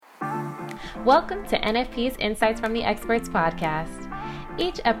Welcome to NFP's Insights from the Experts podcast.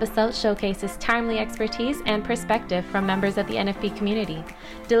 Each episode showcases timely expertise and perspective from members of the NFP community,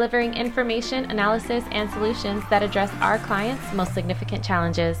 delivering information, analysis, and solutions that address our clients' most significant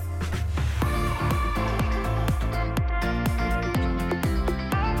challenges.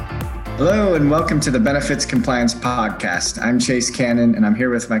 Hello and welcome to the Benefits Compliance Podcast. I'm Chase Cannon and I'm here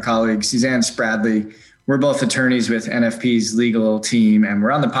with my colleague Suzanne Spradley. We're both attorneys with NFP's legal team, and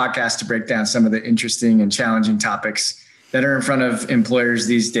we're on the podcast to break down some of the interesting and challenging topics that are in front of employers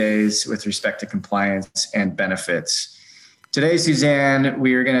these days with respect to compliance and benefits. Today, Suzanne,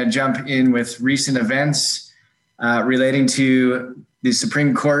 we are going to jump in with recent events relating to the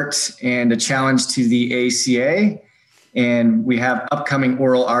Supreme Court and a challenge to the ACA. And we have upcoming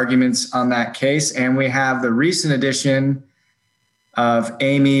oral arguments on that case. And we have the recent addition of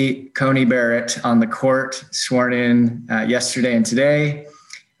Amy Coney Barrett on the court, sworn in yesterday and today.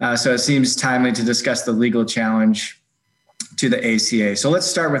 So it seems timely to discuss the legal challenge to the ACA. So let's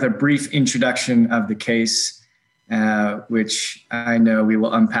start with a brief introduction of the case, which I know we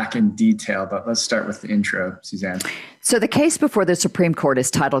will unpack in detail, but let's start with the intro, Suzanne. So the case before the Supreme Court is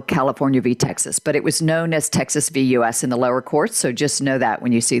titled California v. Texas, but it was known as Texas v. U.S. in the lower courts. So just know that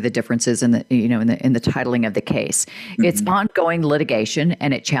when you see the differences in the titling of the case. Mm-hmm. It's ongoing litigation,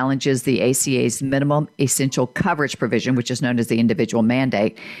 and it challenges the ACA's minimum essential coverage provision, which is known as the individual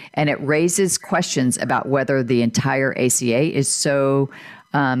mandate, and it raises questions about whether the entire ACA is so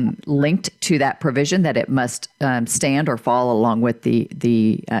linked to that provision that it must stand or fall along with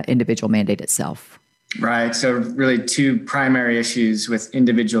the individual mandate itself. Right. So really two primary issues with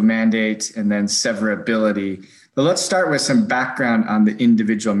individual mandate and then severability. But let's start with some background on the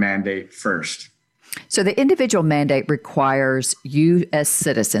individual mandate first. So the individual mandate requires U.S.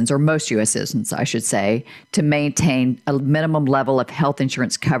 citizens, or most U.S. citizens, I should say, to maintain a minimum level of health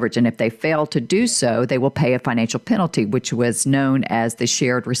insurance coverage. And if they fail to do so, they will pay a financial penalty, which was known as the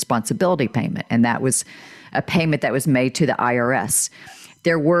shared responsibility payment. And that was a payment that was made to the IRS.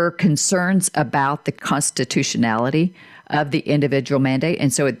 There were concerns about the constitutionality of the individual mandate.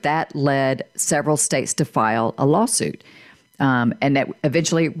 And so that led several states to file a lawsuit. And that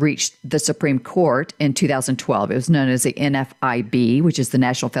eventually reached the Supreme Court in 2012. It was known as the NFIB, which is the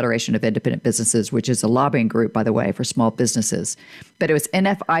National Federation of Independent Businesses, which is a lobbying group, by the way, for small businesses. But it was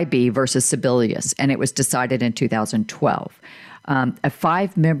NFIB versus Sebelius, and it was decided in 2012. A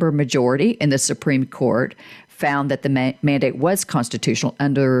 5-member majority in the Supreme Court found that the mandate was constitutional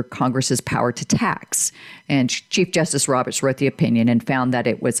under Congress's power to tax. And Chief Justice Roberts wrote the opinion and found that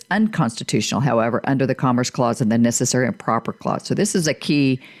it was unconstitutional, however, under the Commerce Clause and the Necessary and Proper Clause. So this is a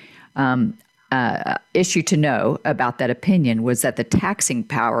key issue to know about that opinion, was that the taxing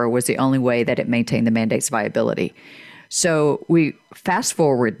power was the only way that it maintained the mandate's viability. So we fast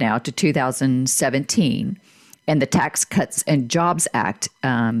forward now to 2017, and the Tax Cuts and Jobs Act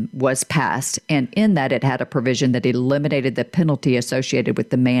was passed. And in that, it had a provision that eliminated the penalty associated with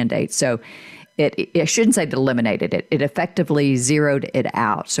the mandate. So it shouldn't say it eliminated it. It effectively zeroed it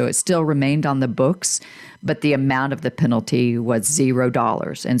out. So it still remained on the books, but the amount of the penalty was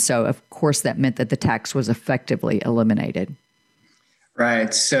 $0. And so, of course, that meant that the tax was effectively eliminated.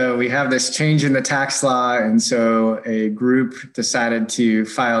 Right. So we have this change in the tax law. And so a group decided to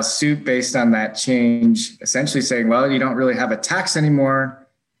file suit based on that change, essentially saying, well, you don't really have a tax anymore.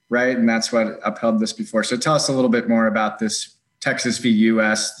 Right. And that's what upheld this before. So tell us a little bit more about this Texas v.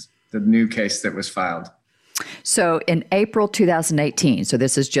 U.S., the new case that was filed. So in April 2018, so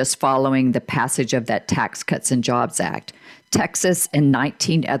this is just following the passage of that Tax Cuts and Jobs Act, Texas and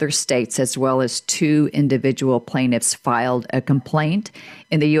 19 other states, as well as 2 individual plaintiffs, filed a complaint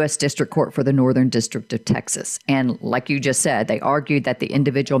in the U.S. District Court for the Northern District of Texas. And like you just said, they argued that the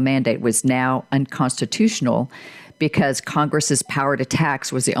individual mandate was now unconstitutional because Congress's power to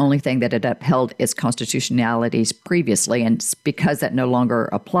tax was the only thing that had upheld its constitutionalities previously. And because that no longer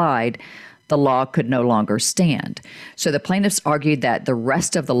applied, the law could no longer stand. So the plaintiffs argued that the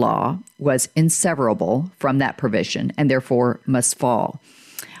rest of the law was inseverable from that provision and therefore must fall.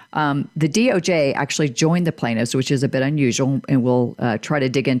 The DOJ actually joined the plaintiffs, which is a bit unusual, and we'll try to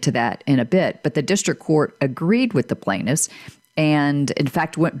dig into that in a bit. But the district court agreed with the plaintiffs and, in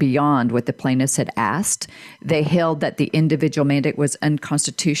fact, went beyond what the plaintiffs had asked. They held that the individual mandate was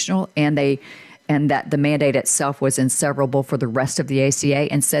unconstitutional, and that the mandate itself was inseverable for the rest of the ACA,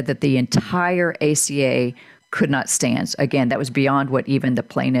 and said that the entire ACA could not stand. Again, that was beyond what even the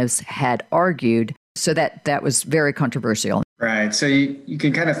plaintiffs had argued. So that was very controversial. Right. So you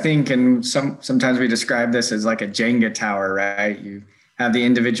can kind of think, and sometimes we describe this as like a Jenga tower, right? You have the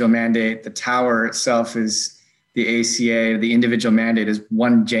individual mandate. The tower itself is the ACA, the individual mandate, is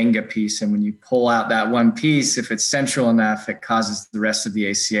one Jenga piece. And when you pull out that one piece, if it's central enough, it causes the rest of the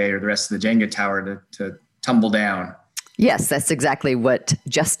ACA or the rest of the Jenga tower to tumble down. Yes, that's exactly what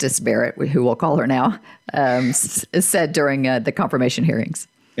Justice Barrett, who we'll call her now, said during the confirmation hearings.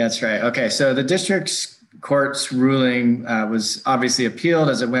 That's right. Okay, so the district court's ruling was obviously appealed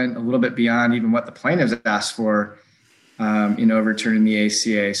as it went a little bit beyond even what the plaintiffs asked for in overturning the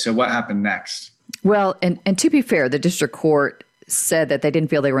ACA. So what happened next? Well, and to be fair, the district court said that they didn't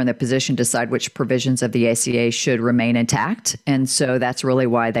feel they were in the position to decide which provisions of the ACA should remain intact. And so that's really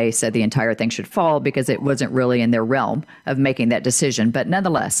why they said the entire thing should fall, because it wasn't really in their realm of making that decision. But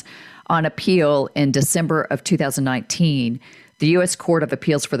nonetheless, on appeal in December of 2019, the U.S. Court of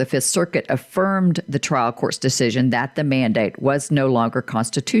Appeals for the Fifth Circuit affirmed the trial court's decision that the mandate was no longer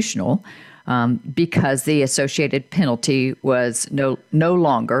constitutional because the associated penalty was no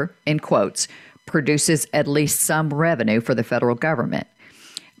longer, in quotes, produces at least some revenue for the federal government.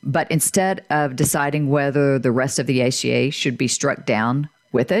 But instead of deciding whether the rest of the ACA should be struck down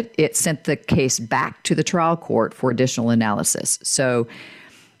with it, it sent the case back to the trial court for additional analysis. So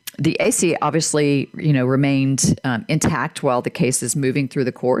the ACA obviously, remained intact while the case is moving through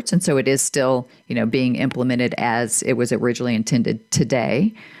the courts. And so it is still, being implemented as it was originally intended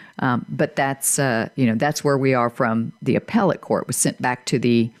today. But that's where we are from the appellate court. It was sent back to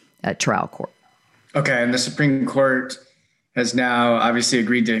the trial court. Okay, and the Supreme Court has now obviously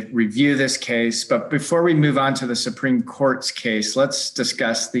agreed to review this case. But before we move on to the Supreme Court's case, let's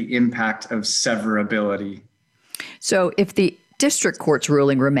discuss the impact of severability. So if the district court's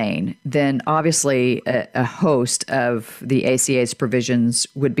ruling remain, then obviously a host of the ACA's provisions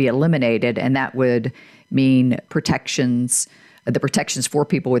would be eliminated, and that would mean the protections for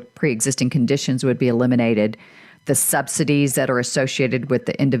people with pre-existing conditions would be eliminated. The subsidies that are associated with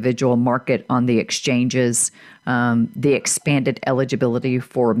the individual market on the exchanges, the expanded eligibility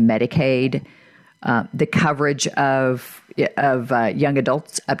for Medicaid, the coverage of young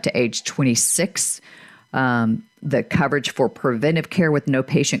adults up to age 26, the coverage for preventive care with no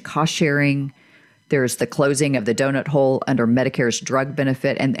patient cost sharing. There's the closing of the donut hole under Medicare's drug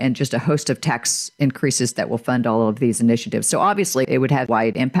benefit, and just a host of tax increases that will fund all of these initiatives. So obviously it would have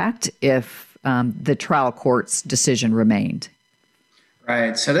wide impact if the trial court's decision remained.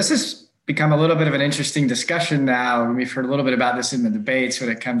 Right. So this has become a little bit of an interesting discussion now. And we've heard a little bit about this in the debates when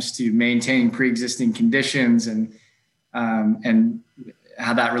it comes to maintaining pre-existing conditions and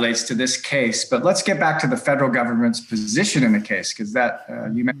how that relates to this case. But let's get back to the federal government's position in the case, because that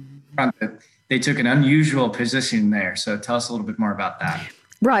you mentioned that they took an unusual position there. So tell us a little bit more about that.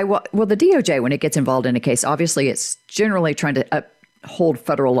 Right. Well, the DOJ, when it gets involved in a case, obviously it's generally trying to uphold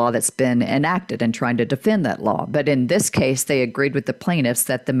federal law that's been enacted and trying to defend that law. But in this case, they agreed with the plaintiffs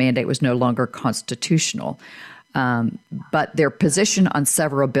that the mandate was no longer constitutional. But their position on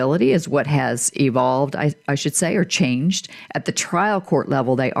severability is what has evolved, I should say, or changed. At the trial court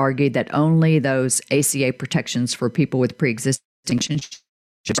level, they argued that only those ACA protections for people with pre-existing conditions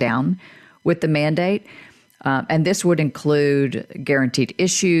should go down with the mandate. And this would include guaranteed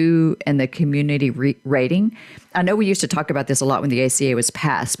issue and the community rating. I know we used to talk about this a lot when the ACA was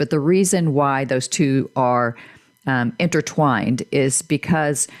passed, but the reason why those two are intertwined is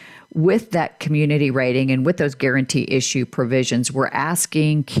because with that community rating and with those guarantee issue provisions, we're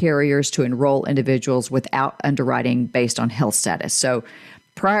asking carriers to enroll individuals without underwriting based on health status. So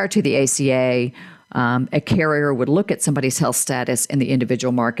prior to the ACA, a carrier would look at somebody's health status in the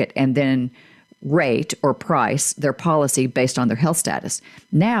individual market and then rate or price their policy based on their health status.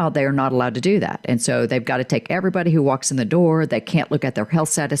 Now they are not allowed to do that. And so they've got to take everybody who walks in the door. They can't look at their health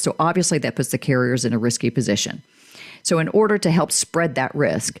status. So obviously that puts the carriers in a risky position. So in order to help spread that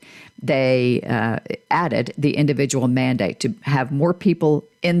risk, they added the individual mandate to have more people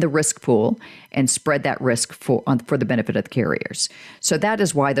in the risk pool and spread that risk for the benefit of the carriers. So that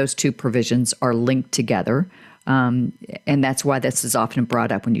is why those two provisions are linked together. And that's why this is often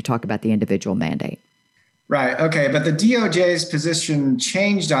brought up when you talk about the individual mandate. Right. Okay. But the DOJ's position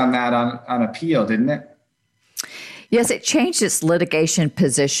changed on that on appeal, didn't it? Yes, it changed its litigation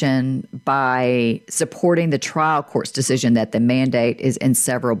position by supporting the trial court's decision that the mandate is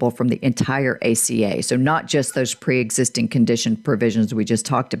inseverable from the entire ACA. So not just those pre-existing condition provisions we just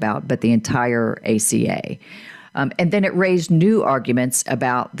talked about, but the entire ACA. And then it raised new arguments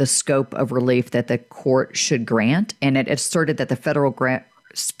about the scope of relief that the court should grant, and it asserted that the federal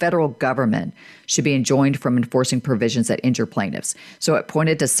government should be enjoined from enforcing provisions that injure plaintiffs. So it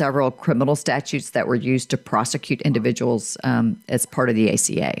pointed to several criminal statutes that were used to prosecute individuals as part of the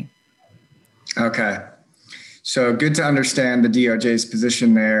ACA. Okay. So good to understand the DOJ's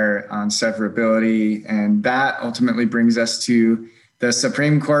position there on severability. And that ultimately brings us to the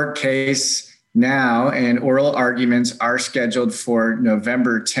Supreme Court case now, and oral arguments are scheduled for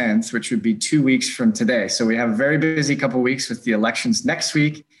November 10th, which would be 2 weeks from today. So we have a very busy couple of weeks with the elections next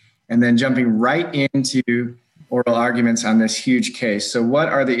week, and then jumping right into oral arguments on this huge case. So what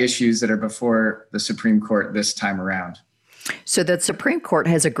are the issues that are before the Supreme Court this time around? So the Supreme Court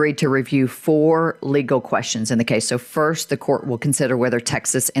has agreed to review 4 legal questions in the case. So first, the court will consider whether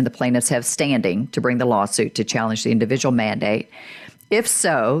Texas and the plaintiffs have standing to bring the lawsuit to challenge the individual mandate. If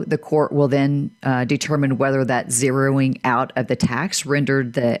so, the court will then determine whether that zeroing out of the tax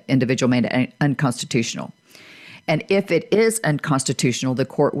rendered the individual mandate unconstitutional. And if it is unconstitutional, the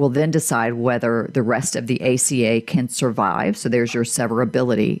court will then decide whether the rest of the ACA can survive. So there's your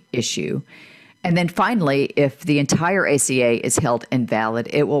severability issue. And then finally, if the entire ACA is held invalid,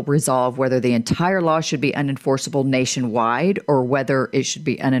 it will resolve whether the entire law should be unenforceable nationwide or whether it should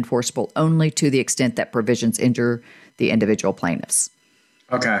be unenforceable only to the extent that provisions injure the individual plaintiffs.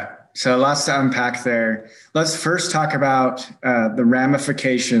 Okay, so lots to unpack there. Let's first talk about the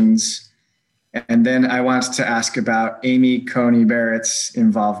ramifications, and then I want to ask about Amy Coney Barrett's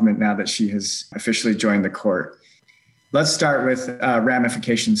involvement now that she has officially joined the court. Let's start with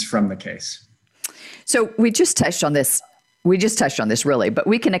ramifications from the case. So we just touched on this really, but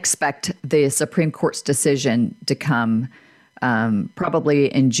we can expect the Supreme Court's decision to come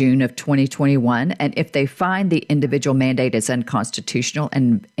probably in June of 2021. And if they find the individual mandate is unconstitutional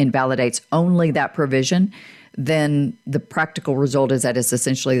and invalidates only that provision, then the practical result is that it's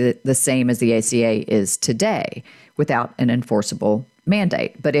essentially the same as the ACA is today without an enforceable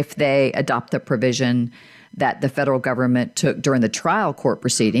mandate. But if they adopt the provision that the federal government took during the trial court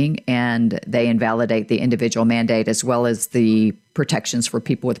proceeding and they invalidate the individual mandate as well as the protections for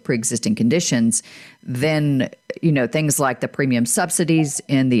people with pre-existing conditions, then, things like the premium subsidies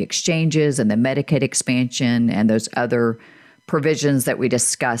in the exchanges and the Medicaid expansion and those other provisions that we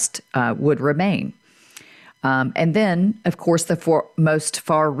discussed would remain. And then, of course, the most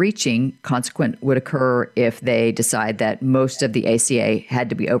far-reaching consequence would occur if they decide that most of the ACA had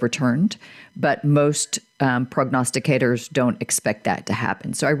to be overturned, but most prognosticators don't expect that to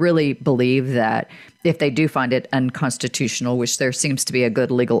happen. So I really believe that if they do find it unconstitutional, which there seems to be a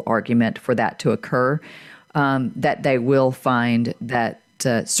good legal argument for that to occur, that they will find that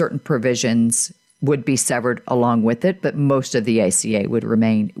certain provisions would be severed along with it, but most of the ACA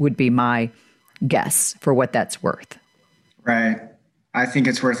would be my guess for what that's worth. Right. I think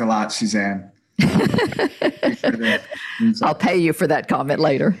it's worth a lot, Suzanne. I'll pay you for that comment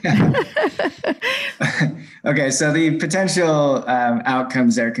later. Okay, so the potential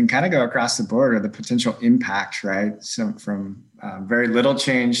outcomes there can kind of go across the board, or the potential impact, right? So from very little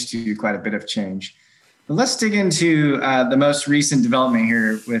change to quite a bit of change. But let's dig into the most recent development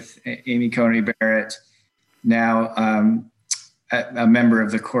here with Amy Coney Barrett, now a member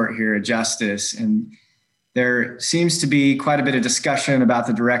of the court here, a justice. And there seems to be quite a bit of discussion about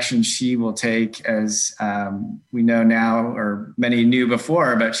the direction she will take, as we know now, or many knew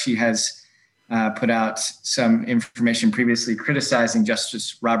before, but she has put out some information previously criticizing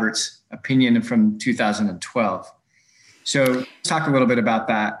Justice Roberts' opinion from 2012. So let's talk a little bit about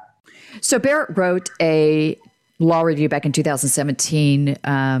that. So Barrett wrote a law review back in 2017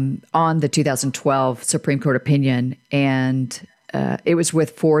 on the 2012 Supreme Court opinion, and it was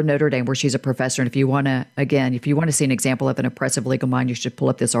with For Notre Dame, where she's a professor. And if you want to see an example of an impressive legal mind, you should pull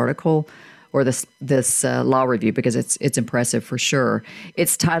up this article or this law review, because it's impressive for sure.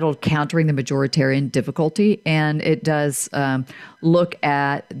 It's titled "Countering the Majoritarian Difficulty," and it does look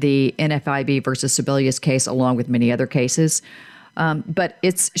at the NFIB versus Sebelius case along with many other cases. But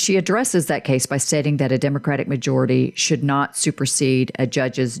she addresses that case by stating that a Democratic majority should not supersede a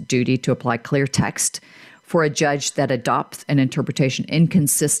judge's duty to apply clear text. For a judge that adopts an interpretation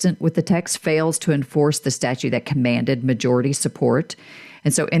inconsistent with the text fails to enforce the statute that commanded majority support.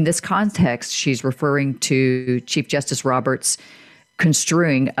 And so in this context, she's referring to Chief Justice Roberts'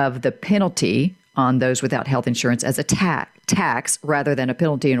 construing of the penalty on those without health insurance as a tax rather than a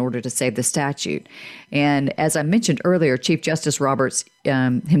penalty in order to save the statute. And as I mentioned earlier, Chief Justice Roberts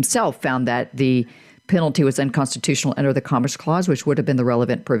himself found that the penalty was unconstitutional under the Commerce Clause, which would have been the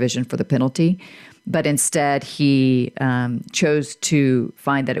relevant provision for the penalty. But instead, he chose to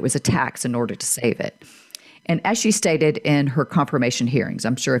find that it was a tax in order to save it. And as she stated in her confirmation hearings,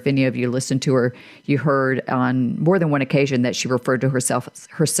 I'm sure if any of you listened to her, you heard on more than one occasion that she referred to herself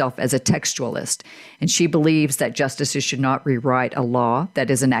as a textualist. And she believes that justices should not rewrite a law that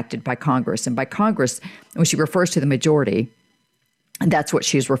is enacted by Congress. And by Congress, when she refers to the majority, that's what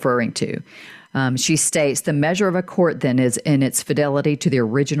she's referring to. She states, the measure of a court then is in its fidelity to the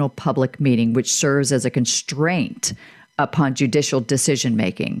original public meeting, which serves as a constraint upon judicial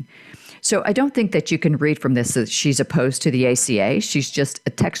decision-making. So I don't think that you can read from this that she's opposed to the ACA. She's just a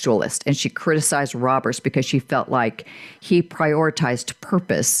textualist, and she criticized Roberts because she felt like he prioritized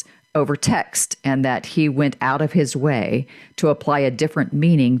purpose over text and that he went out of his way to apply a different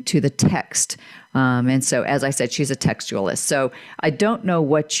meaning to the text. And so, as I said, she's a textualist. So I don't know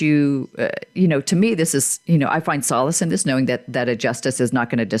what to me, this is, I find solace in this, knowing that a justice is not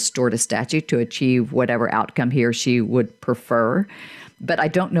going to distort a statute to achieve whatever outcome he or she would prefer. But I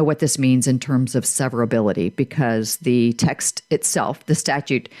don't know what this means in terms of severability, because the text itself, the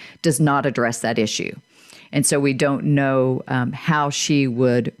statute, does not address that issue. And so we don't know how she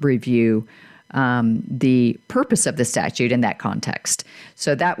would review the purpose of the statute in that context.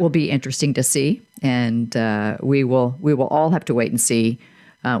 So that will be interesting to see, and we will all have to wait and see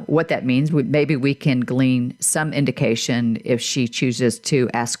what that means. Maybe we can glean some indication if she chooses to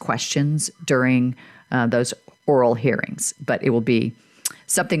ask questions during those oral hearings, but it will be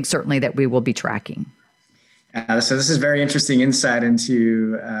something certainly that we will be tracking. So this is very interesting insight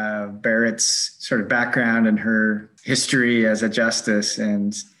into Barrett's sort of background and her history as a justice.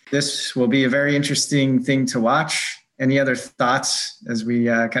 And this will be a very interesting thing to watch. Any other thoughts as we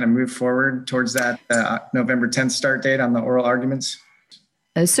kind of move forward towards that November 10th start date on the oral arguments?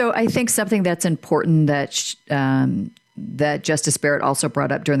 So I think something that's important that that Justice Barrett also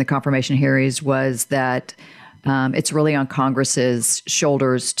brought up during the confirmation hearings was that it's really on Congress's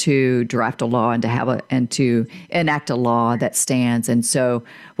shoulders to draft a law and to enact a law that stands. And so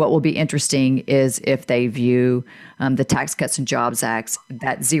what will be interesting is if they view the Tax Cuts and Jobs Act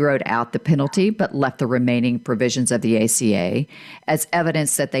that zeroed out the penalty but left the remaining provisions of the ACA as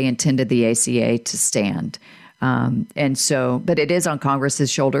evidence that they intended the ACA to stand. But it is on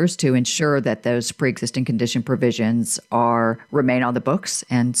Congress's shoulders to ensure that those pre-existing condition provisions remain on the books.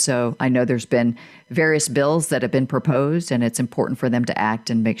 And so I know there's been various bills that have been proposed, and it's important for them to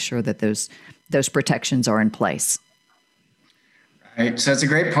act and make sure that those protections are in place. Right. So it's a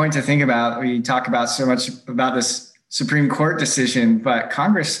great point to think about. We talk about so much about this Supreme Court decision, but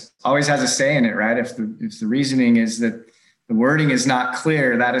Congress always has a say in it, right? If the reasoning is that the wording is not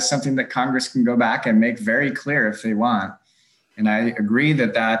clear, that is something that Congress can go back and make very clear if they want. And I agree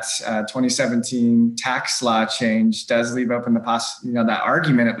that 2017 tax law change does leave open that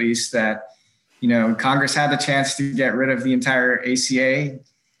argument, at least, that, Congress had the chance to get rid of the entire ACA.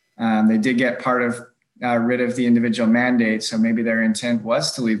 They did get part of rid of the individual mandate. So maybe their intent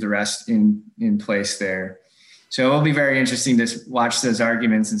was to leave the rest in place there. So it'll be very interesting to watch those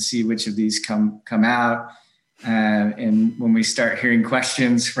arguments and see which of these come out. And when we start hearing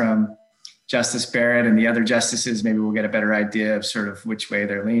questions from Justice Barrett and the other justices, maybe we'll get a better idea of sort of which way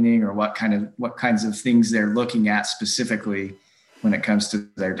they're leaning or what kinds of things they're looking at specifically when it comes to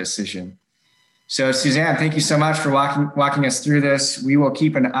their decision. So Suzanne, thank you so much for walking us through this. We will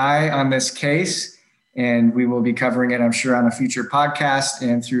keep an eye on this case, and we will be covering it, I'm sure, on a future podcast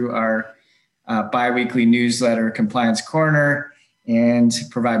and through our biweekly newsletter, Compliance Corner, and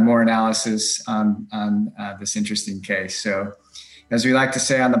provide more analysis on this interesting case. So as we like to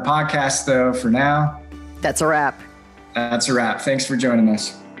say on the podcast, though, for now, that's a wrap. That's a wrap. Thanks for joining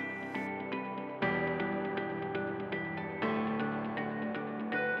us.